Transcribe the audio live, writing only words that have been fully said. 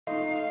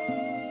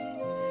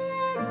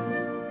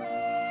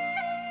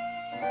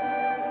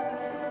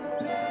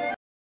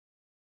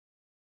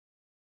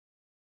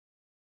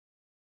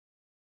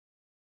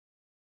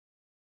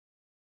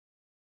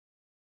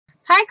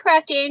Hi,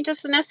 Crafty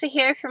Angels. Vanessa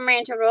here from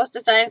Angel Rose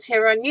Designs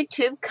here on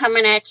YouTube,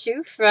 coming at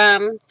you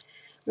from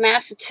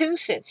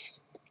Massachusetts.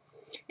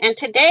 And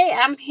today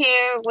I'm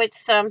here with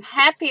some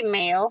Happy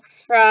Mail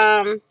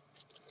from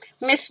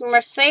Miss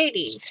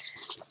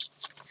Mercedes.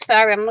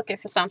 Sorry, I'm looking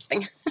for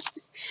something.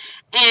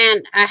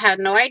 And I have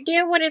no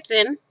idea what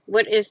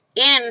is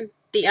in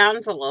the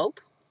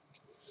envelope.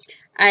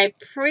 I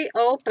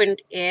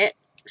pre-opened it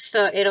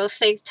so it'll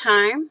save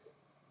time.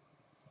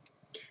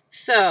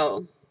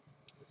 So,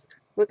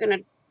 we're going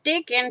to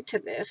dig into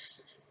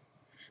this.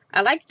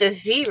 I like the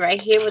V right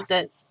here with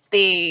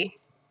the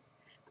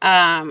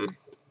um,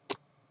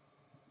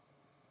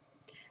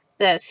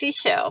 the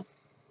seashell.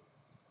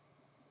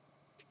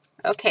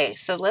 Okay,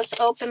 so let's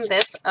open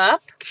this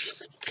up.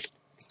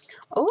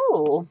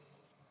 Oh,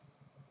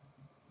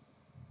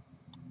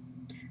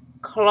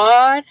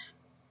 Claude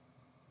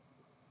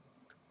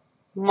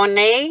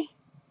Monet.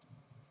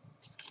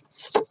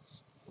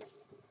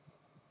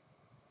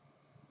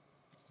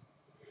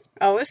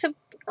 Oh, it's a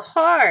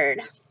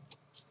card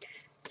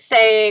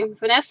saying,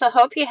 Vanessa,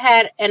 hope you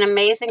had an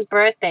amazing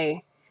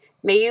birthday.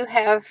 May you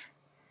have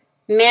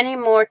many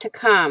more to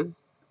come.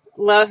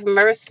 Love,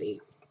 Mercy.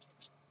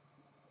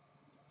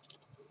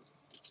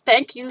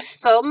 Thank you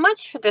so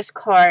much for this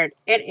card.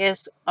 It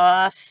is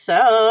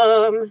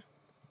awesome.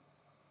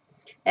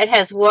 It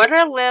has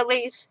water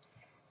lilies,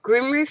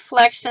 grim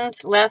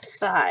reflections left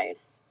side.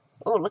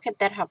 Oh, look at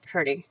that, how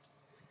pretty.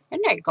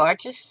 Isn't that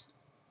gorgeous?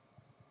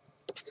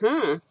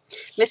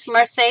 Miss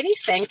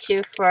Mercedes, thank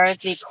you for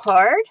the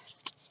card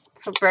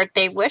for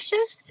birthday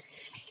wishes.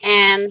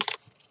 And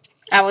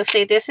I will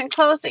say this in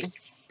closing.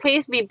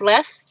 Please be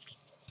blessed,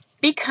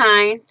 be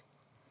kind,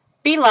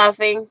 be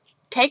loving,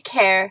 take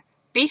care,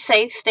 be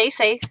safe,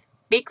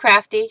 be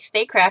crafty,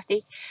 stay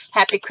crafty.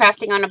 Happy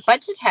crafting on a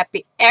budget,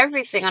 happy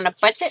everything on a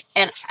budget.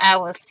 And I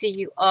will see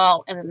you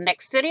all in the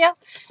next video.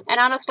 And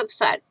on the flip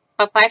side,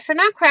 bye-bye for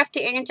now,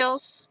 crafty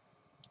angels.